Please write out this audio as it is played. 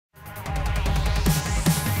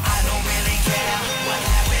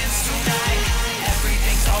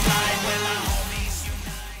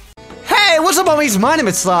homies, my name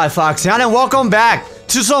is XXSlyFoxHoundXx and welcome back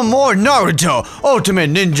to some more Naruto Ultimate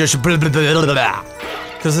Ninja Storm.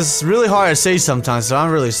 Because it's really hard to say sometimes, so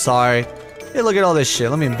I'm really sorry. Hey, look at all this shit.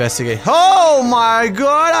 Let me investigate. Oh my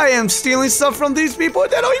god, I am stealing stuff from these people.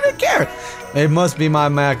 They don't even care. It must be my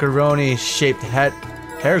macaroni-shaped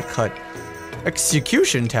haircut.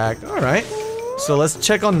 Execution tag. Alright. So let's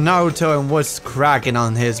check on Naruto and what's cracking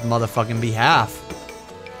on his motherfucking behalf.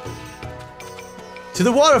 To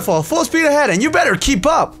the waterfall, full speed ahead, and you better keep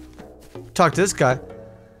up. Talk to this guy.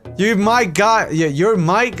 You're my guy. Yeah, you're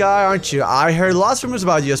my guy, aren't you? I heard lots of rumors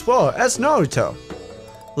about you as well. That's Naruto.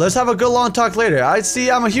 Let's have a good long talk later. I see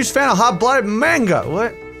I'm a huge fan of hot-blooded manga.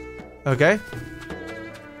 What? Okay.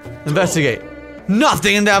 Investigate.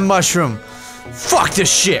 Nothing in that mushroom. Fuck this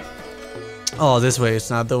shit. Oh, this way. It's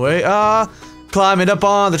not the way. Climbing up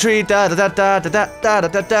on the tree. Da da da da da da da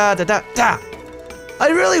da da da da da. I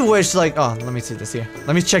really wish, like, oh, let me see this here.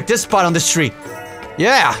 Let me check this spot on this tree.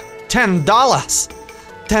 Yeah, $10.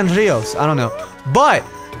 10 rios. I don't know. But,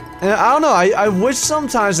 I don't know. I wish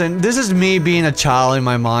sometimes, and this is me being a child in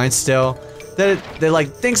my mind still, that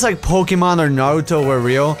like things like Pokemon or Naruto were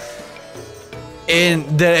real, and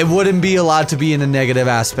that it wouldn't be allowed to be in a negative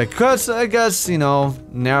aspect. Because I guess, you know,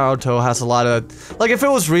 Naruto has a lot of, like, if it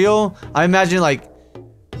was real, I imagine like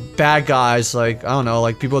bad guys, like, I don't know,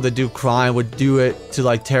 like people that do crime would do it to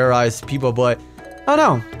like terrorize people, but I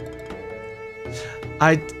don't know.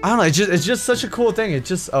 I don't know, it's just such a cool thing. It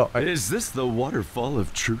just, Is this the waterfall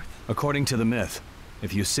of truth? According to the myth,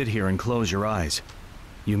 if you sit here and close your eyes,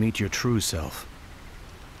 you meet your true self.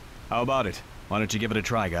 How about it? Why don't you give it a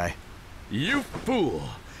try, guy? You fool!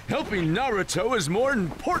 Helping Naruto is more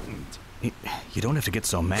important! You don't have to get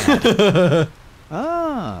so mad.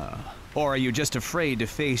 Ah. Or are you just afraid to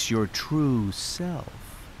face your true self?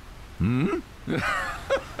 Hmm?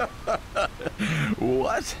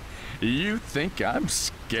 What? You think I'm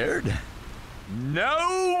scared?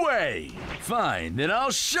 No way! Fine, then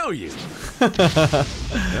I'll show you.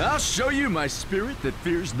 I'll show you my spirit that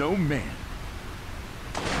fears no man.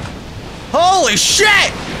 holy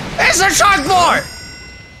shit! It's a chalkboard!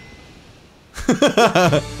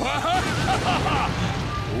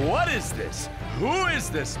 What is this? Who is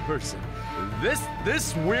this person?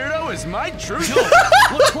 This weirdo is my true. No,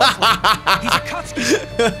 look closely. He's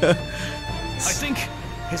Akatsuki. I think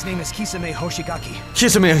his name is Kisame Hoshigaki.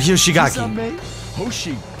 Kisame Hoshigaki. Kisame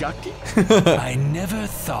Hoshigaki? I never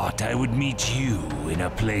thought I would meet you in a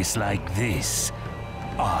place like this,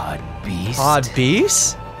 odd beast. Odd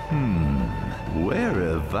beast? Where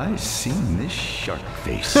have I seen this shark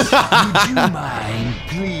face? Would you mind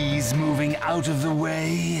please moving out of the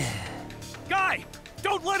way? Guy,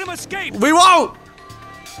 don't let him escape. We won't!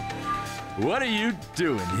 What are you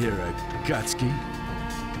doing here, Akatsuki?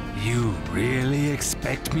 You really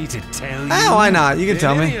expect me to tell you? Ah, why not? You can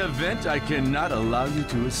tell In me. any event, I cannot allow you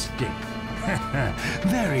to escape.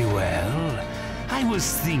 Very well. I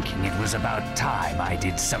was thinking it was about time I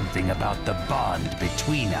did something about the bond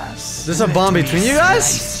between us. There's a bond between you guys?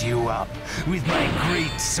 Slice you up with my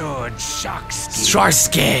great sword, Sharkskin. Shark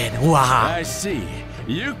skin. Wow. I see.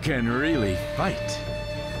 You can really fight.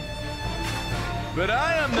 But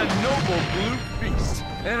I am the noble blue beast,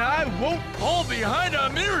 and I won't fall behind a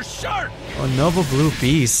mere shark! Oh, noble blue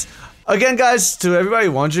beast. Again, guys, to everybody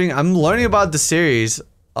wondering, I'm learning about the series,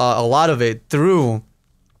 a lot of it, through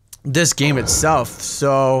this game itself.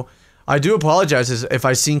 So, I do apologize if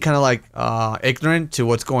I seem kind of like, ignorant to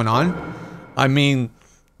what's going on. I mean,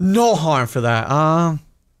 no harm for that.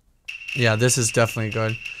 Yeah, this is definitely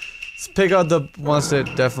good. Let's pick out the ones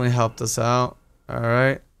that definitely helped us out.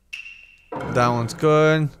 Alright. That one's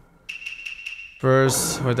good.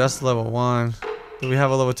 First, wait, that's level 1. Do we have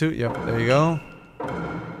a level 2? Yep, there you go.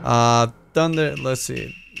 Thunder, let's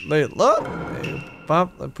see. Look!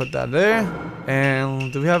 Pop, let's put that there.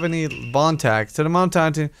 And do we have any bond tags? To the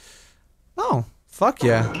mountain. Oh, fuck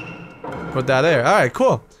yeah. Put that there. Alright,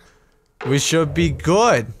 cool. We should be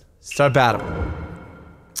good. Start battle.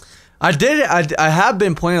 I have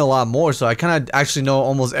been playing a lot more, so I kind of actually know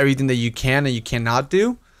almost everything that you can and you cannot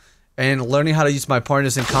do. And learning how to use my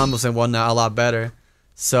partners and combos and whatnot a lot better.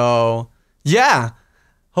 So, yeah.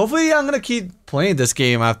 Hopefully I'm going to keep playing this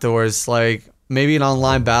game afterwards. Like, maybe in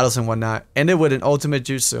online battles and whatnot. End it with an ultimate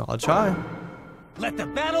jutsu. I'll try. Let the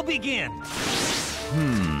battle begin.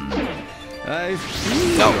 I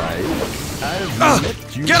feel like I've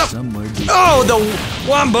met you Get him! somewhere. Oh, the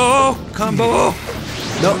wombo combo!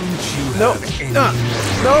 No, no,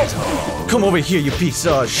 no! Come over here, you piece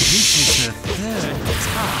of shit!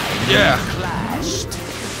 Yeah!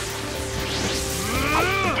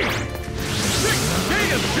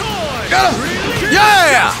 Got him!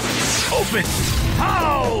 Yeah! open.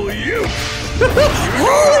 How you?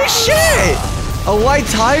 Holy shit! A white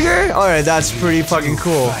tiger? Alright, that's pretty fucking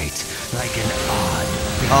cool. Like an odd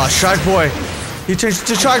Oh, Shark Boy. He turns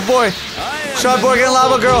to Shark Boy. Shark Boy getting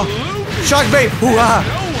lava girl. Shark bait. Hoo-ha.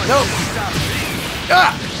 No.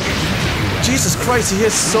 Ah! Jesus Christ, he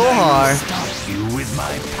hits so hard. stop you with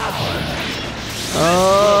my power.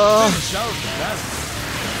 Oh.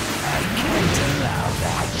 I can't allow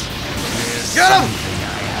that. There's Get him!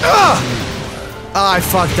 Ah! I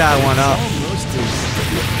fucked that one up. Almost as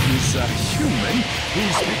if he's a human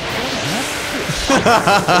who's become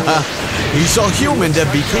He's a human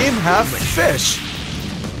that became half fish.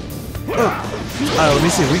 Alright, let me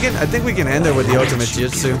see. I think we can end it with the ultimate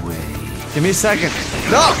jutsu. Give me a second.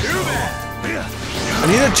 No! I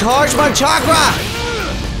need to charge my chakra!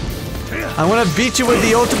 I want to beat you with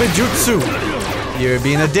the ultimate jutsu. You're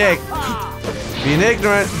being a dick. Being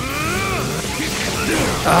ignorant.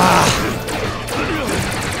 Ah.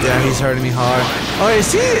 Yeah, he's hurting me hard. Oh,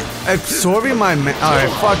 is he absorbing my Alright,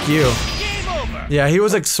 fuck you. Yeah, he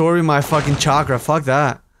was absorbing my fucking chakra. Fuck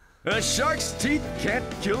that. A shark's teeth can't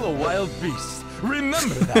kill a wild beast.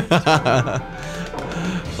 Remember that.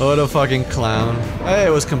 What a fucking clown. Hey, it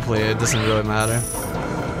was completed. Doesn't really matter.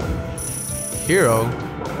 Hero.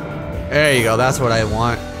 There you go. That's what I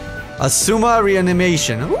want. Asuma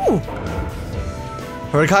reanimation. Ooh.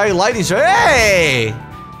 Hurricane lightning strike. Hey!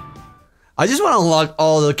 I just want to unlock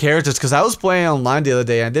all the characters because I was playing online the other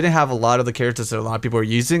day and I didn't have a lot of the characters that a lot of people were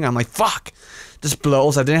using. I'm like, fuck. This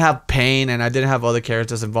blows. I didn't have Pain and I didn't have other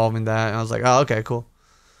characters involved in that. And I was like, oh, okay, cool.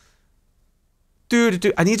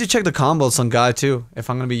 Dude, I need to check the combos on Guy too, if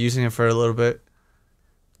I'm gonna be using it for a little bit.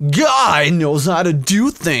 Guy knows how to do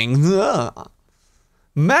things. Ugh.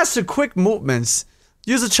 Master quick movements.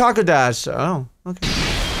 Use a chakra dash. Oh, okay.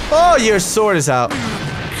 Oh, your sword is out.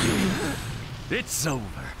 It's over.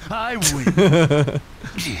 I win.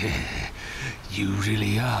 You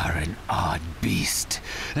really are an odd beast.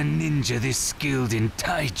 A ninja this skilled in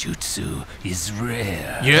taijutsu is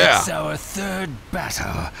rare. Yeah. It's our third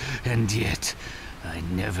battle, and yet I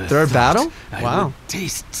never Third thought battle? I Wow. would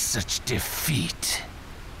taste such defeat.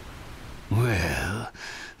 Well,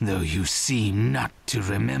 though you seem not to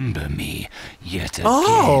remember me yet again.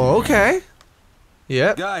 Oh, okay.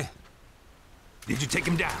 Yep. Guy, did you take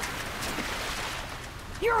him down?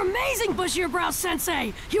 You're amazing, Bushier Brow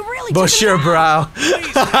Sensei! You really Bushier brow.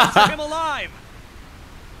 Please, answer him alive!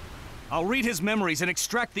 I'll read his memories and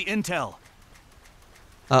extract the intel.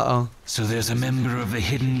 Uh-oh. So there's a member of the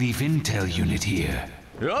Hidden Leaf Intel unit here.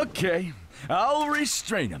 Okay, I'll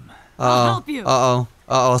restrain him. I'll help you. Uh-oh.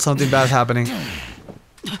 Uh-oh, something bad's happening.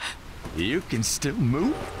 You can still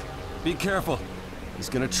move? Be careful. He's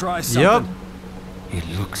gonna try something. Yup. It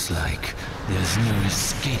looks like there's no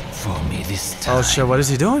escape for me this time. Oh shit, what is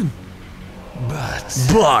he doing?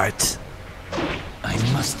 But I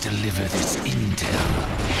must deliver this intel.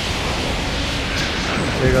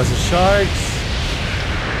 There goes the sharks.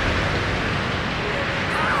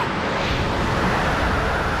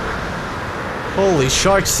 Holy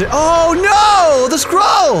sharks. Oh no! The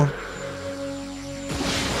scroll!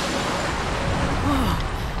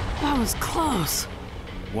 That was close.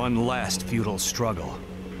 One last futile struggle.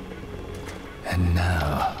 And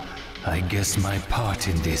now, I guess my part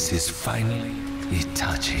in this is finally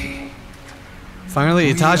Itachi. Finally,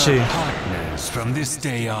 We Itachi. are partners from this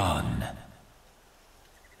day on.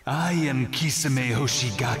 I am Kisame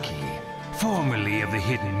Hoshigaki, formerly of the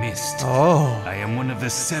Hidden Mist. Oh. I am one of the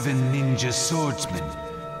 7 ninja swordsmen.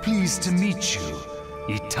 Pleased to meet you,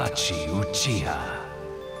 Itachi Uchiha.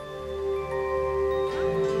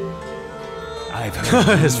 I've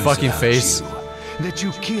heard His rumors fucking about face. you, that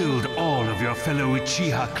you killed all of your fellow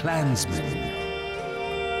Uchiha clansmen.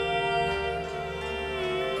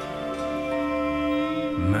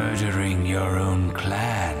 Murdering your own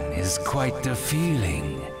clan is quite the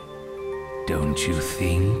feeling, don't you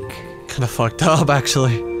think? Kinda fucked up,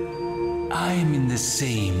 actually. I'm in the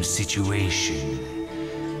same situation.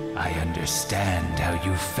 I understand how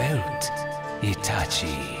you felt,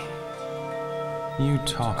 Itachi. You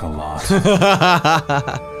talk a lot.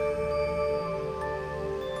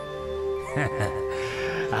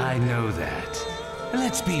 I know that.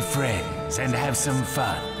 Let's be friends and have some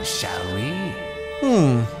fun, shall we?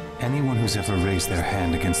 Anyone who's ever raised their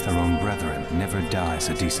hand against their own brethren never dies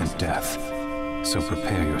a decent death. So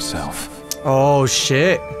prepare yourself. Oh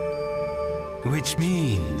shit. Which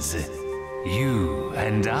means you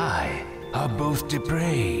and I are both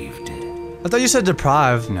depraved. I thought you said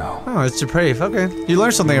deprived. No. Oh, it's depraved. Okay. You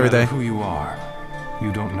learn something No every matter day. who you are,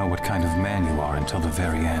 you don't know what kind of man you are until the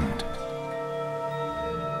very end.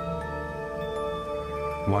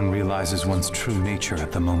 One realizes one's true nature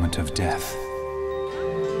at the moment of death.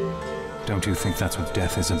 Don't you think that's what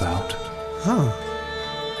death is about? Huh.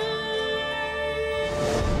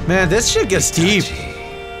 Man, this shit gets deep.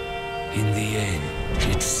 In the end,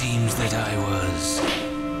 it seems that I was...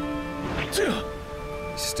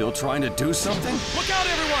 Still trying to do something? Look out,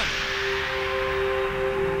 everyone!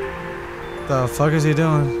 The fuck is he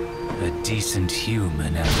doing? a decent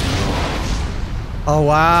human after all. Oh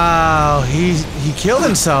wow, he killed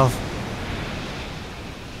himself.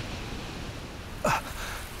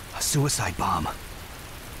 A suicide bomb.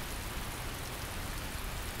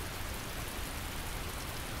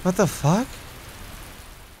 What the fuck?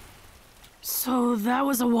 So that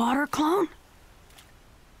was a water clone?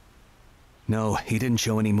 No, he didn't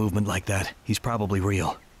show any movement like that. He's probably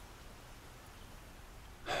real.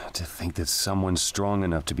 To think that someone strong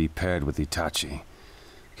enough to be paired with Itachi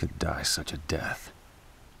could die such a death.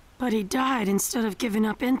 But he died instead of giving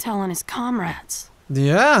up intel on his comrades.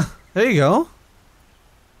 Yeah, there you go.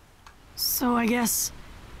 So I guess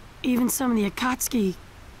even some of the Akatsuki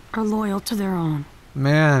are loyal to their own.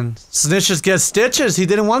 Man, snitches get stitches. He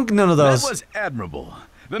didn't want none of those. That was admirable.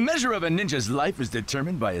 The measure of a ninja's life is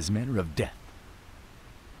determined by his manner of death.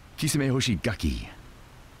 Kisame Hoshigaki.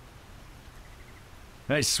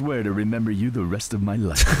 I swear to remember you the rest of my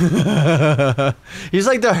life. He's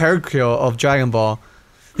like the Hercule of Dragon Ball.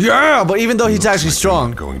 Yeah, but even though he's actually Looks like strong.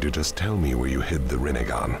 You're not going to just tell me where you hid the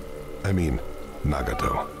Rinnegan. I mean,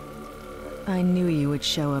 Nagato. I knew you would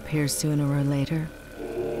show up here sooner or later.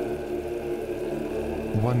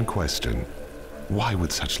 One question. Why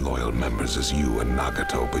would such loyal members as you and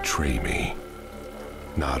Nagato betray me?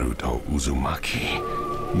 Naruto Uzumaki.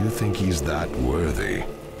 You think he's that worthy?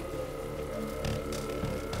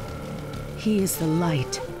 He is the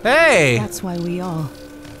light. Hey! That's why we all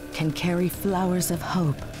can carry flowers of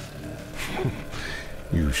hope.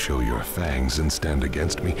 You show your fangs and stand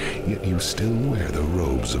against me, yet you still wear the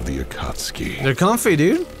robes of the Akatsuki. They're comfy,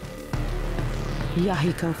 dude.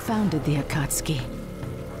 Yahiko founded the Akatsuki.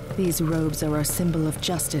 These robes are our symbol of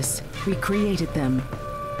justice. We created them.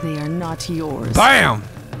 They are not yours. BAM!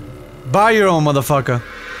 Buy your own, motherfucker.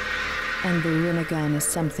 And the Rinnegan is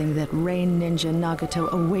something that Rain Ninja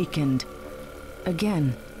Nagato awakened.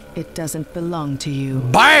 Again, it doesn't belong to you.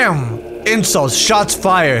 BAM! Insults, shots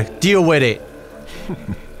fired. Deal with it.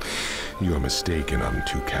 You're mistaken on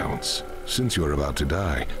 2 counts. Since you're about to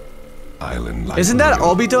die, I'll enlighten Isn't that you.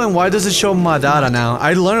 Obito, and why does it show Madara now?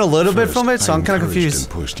 I learned a little bit First, from it, so I I'm kind of encouraged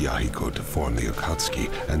confused. and pushed Yahiko to form the Akatsuki,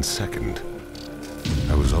 and second,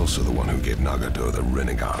 I was also the one who gave Nagato the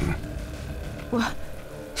Rinnegan. What?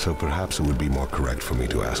 So perhaps it would be more correct for me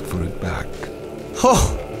to ask for it back.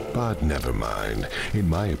 Oh, But never mind. In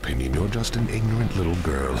my opinion, you're just an ignorant little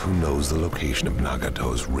girl who knows the location of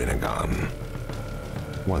Nagato's Rinnegan.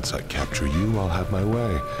 Once I capture you, I'll have my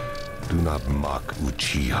way. Do not mock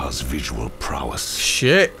Uchiha's visual prowess.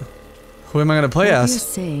 shit. Who am I gonna play What as? you're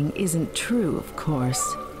saying isn't true, of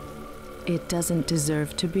course. It doesn't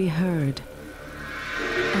deserve to be heard.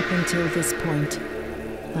 Up until this point,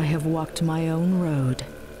 I have walked my own road.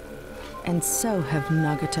 And so have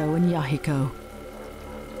Nagato and Yahiko.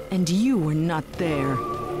 And you were not there.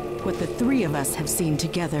 What the 3 of us have seen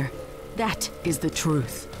together, that is the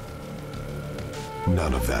truth.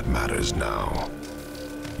 None of that matters now.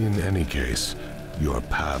 In any case, your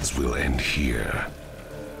paths will end here.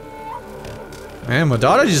 Man,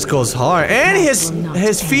 Madara just goes hard. And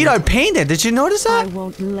his feet are painted. Did you notice I that?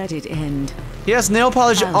 won't let it end. He has nail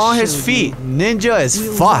polish I'll on his show feet. you. Ninja as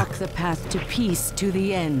We'll fuck. walk the path to peace to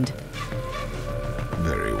the end.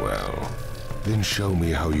 Very well. Then show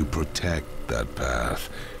me how you protect that path.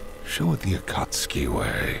 Show it the Akatsuki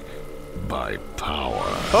way. By power.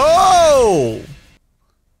 Oh!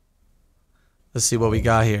 Let's see what we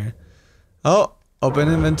got here. Oh, open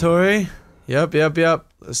inventory. Yep.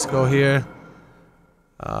 Let's go here.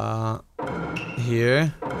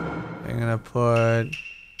 Here. I'm gonna put...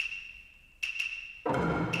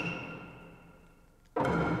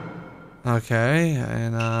 Okay,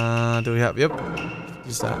 and do we have... Yep.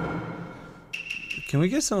 Use that. Can we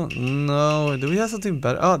get some... No, do we have something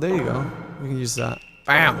better? Oh, there you go. We can use that.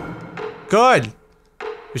 Bam! Good!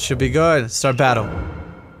 We should be good. Start battle.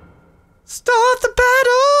 Start the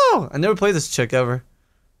battle! I never played this chick ever.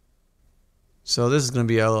 So this is gonna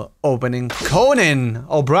be a opening. Conan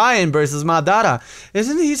O'Brien versus Madara.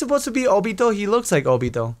 Isn't he supposed to be Obito? He looks like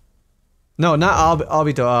Obito. No, not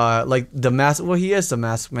Obito. Like the mask. Well, he is the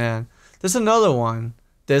masked man. There's another one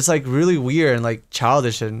that's like really weird and like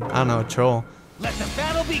childish and I don't know, troll. Let the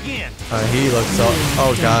battle begin. He looks so.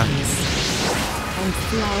 Oh god. And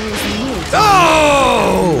flowers wilt.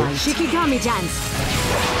 Oh! Shikigami dance.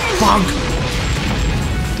 Bonk!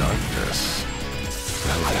 Darkness.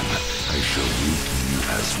 Well then, I shall root you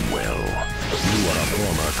as well. You are a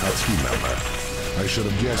former Akatsuki member. I should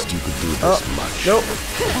have guessed you could do this much. Nope.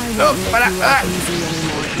 Nope.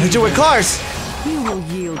 Hit you with cars. You will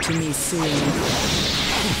yield to me soon.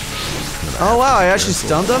 Oh wow, I actually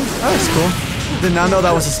stunned him? That was cool. Did not know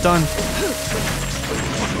that was a stun.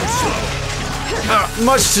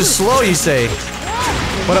 Much too slow, you say?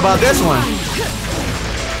 What about this one?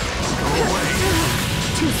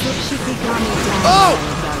 Oh!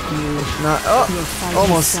 No, oh!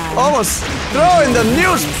 Almost. Throw in the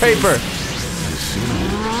newspaper! I see.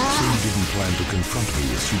 So you didn't plan to confront me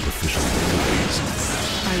with superficial ways.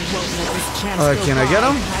 I won't let this chance Can I get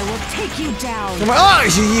him? I will take you down. Come on. Oh,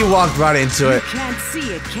 he walked right into You it. can't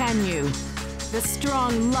see it, can you? The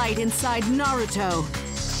strong light inside Naruto.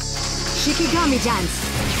 Shikigami dance.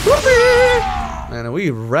 Whoopee! Man,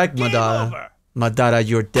 we wrecked Madara. Madara,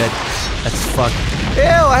 you're dead. That's fucked. Ew,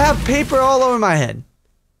 I have paper all over my head.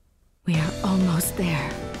 We are almost there.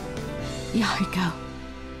 Yahiko,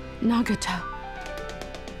 Nagato.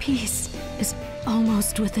 Peace is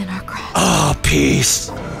almost within our grasp. Oh,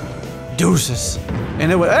 peace. Deuces.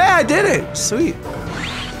 And it was. Hey, I did it. Sweet.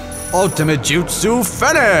 Ultimate Jutsu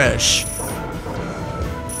finish.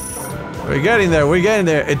 We're getting there.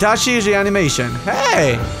 Itachi's reanimation.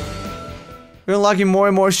 Hey. We're unlocking more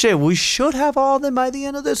and more shit. We should have all of them by the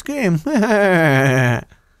end of this game. I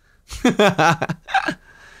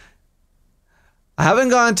haven't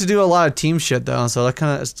gotten to do a lot of team shit though, so that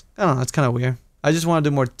kind of, I don't know, it's kind of weird. I just want to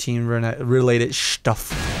do more team related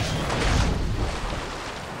stuff.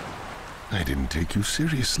 I didn't take you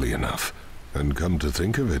seriously enough. And come to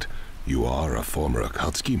think of it, you are a former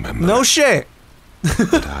Akatsuki member. No shit.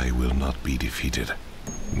 But I will not be defeated.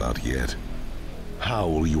 Not yet. How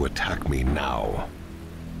will you attack me now?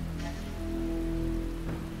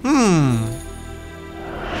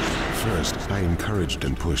 First, I encouraged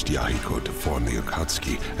and pushed Yahiko to form the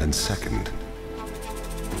Akatsuki, and second,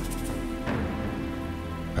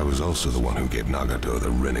 I was also the one who gave Nagato the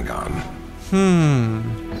Rinnegan.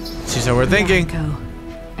 She's what we're thinking. Yahiko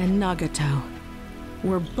and Nagato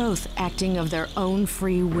were both acting of their own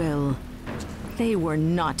free will. They were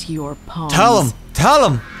not your pawns. Tell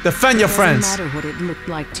them. Defend your friends. Doesn't matter what it looked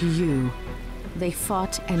like to you. They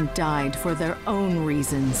fought and died for their own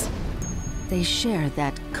reasons. They share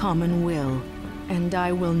that common will, and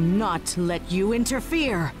I will not let you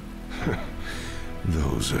interfere.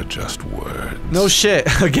 Those are just words. No shit.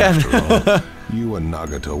 Again. After all, you and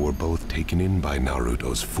Nagato were both taken in by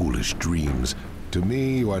Naruto's foolish dreams. To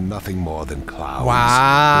me, you are nothing more than clouds.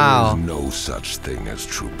 Wow. There is no such thing as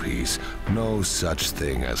true peace. No such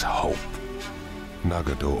thing as hope.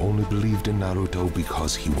 Nagato only believed in Naruto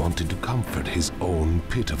because he wanted to comfort his own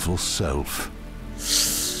pitiful self.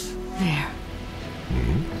 There.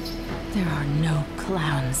 There are no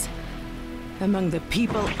clowns. Among the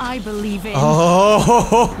people I believe in.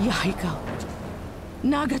 Oh. Yahiko.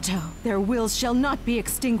 Nagato, their wills shall not be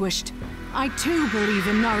extinguished. I too believe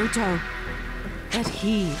in Naruto. That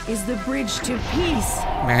he is the bridge to peace.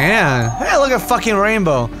 Man. Hey, look at fucking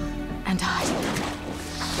rainbow. And I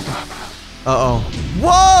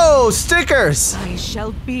Whoa! Stickers! I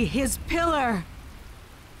shall be his pillar.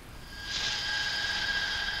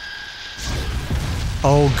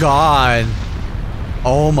 Oh god.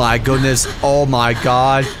 Oh my goodness. Oh my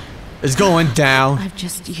god. It's going down. I've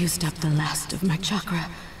just used up the last of my chakra,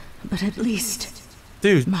 but at least...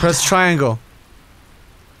 Dude, press triangle.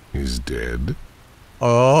 He's dead.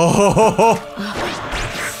 Oh.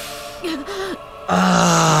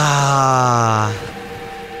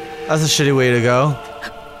 That's a shitty way to go.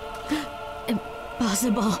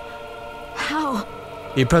 Impossible. How?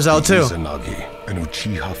 You press L2. Izanagi, an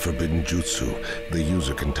Uchiha forbidden jutsu. The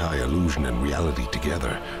user can tie illusion and reality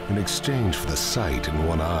together in exchange for the sight in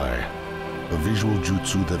one eye. A visual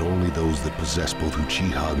jutsu that only those that possess both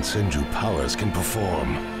Uchiha and Senju powers can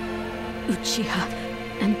perform. Uchiha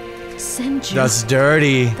and Senju. That's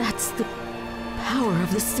dirty. That's the power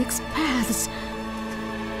of the six paths.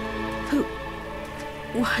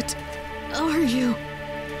 What are you?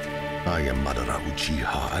 I am Madara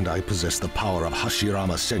Uchiha, and I possess the power of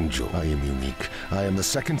Hashirama Senju. I am unique. I am the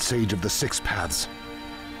second sage of the six paths.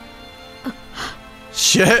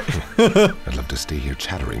 Shit. I'd love to stay here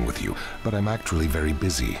chattering with you, but I'm actually very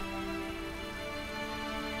busy.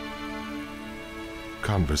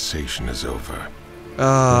 Conversation is over. When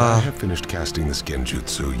I have finished casting this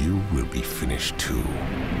genjutsu, you will be finished too.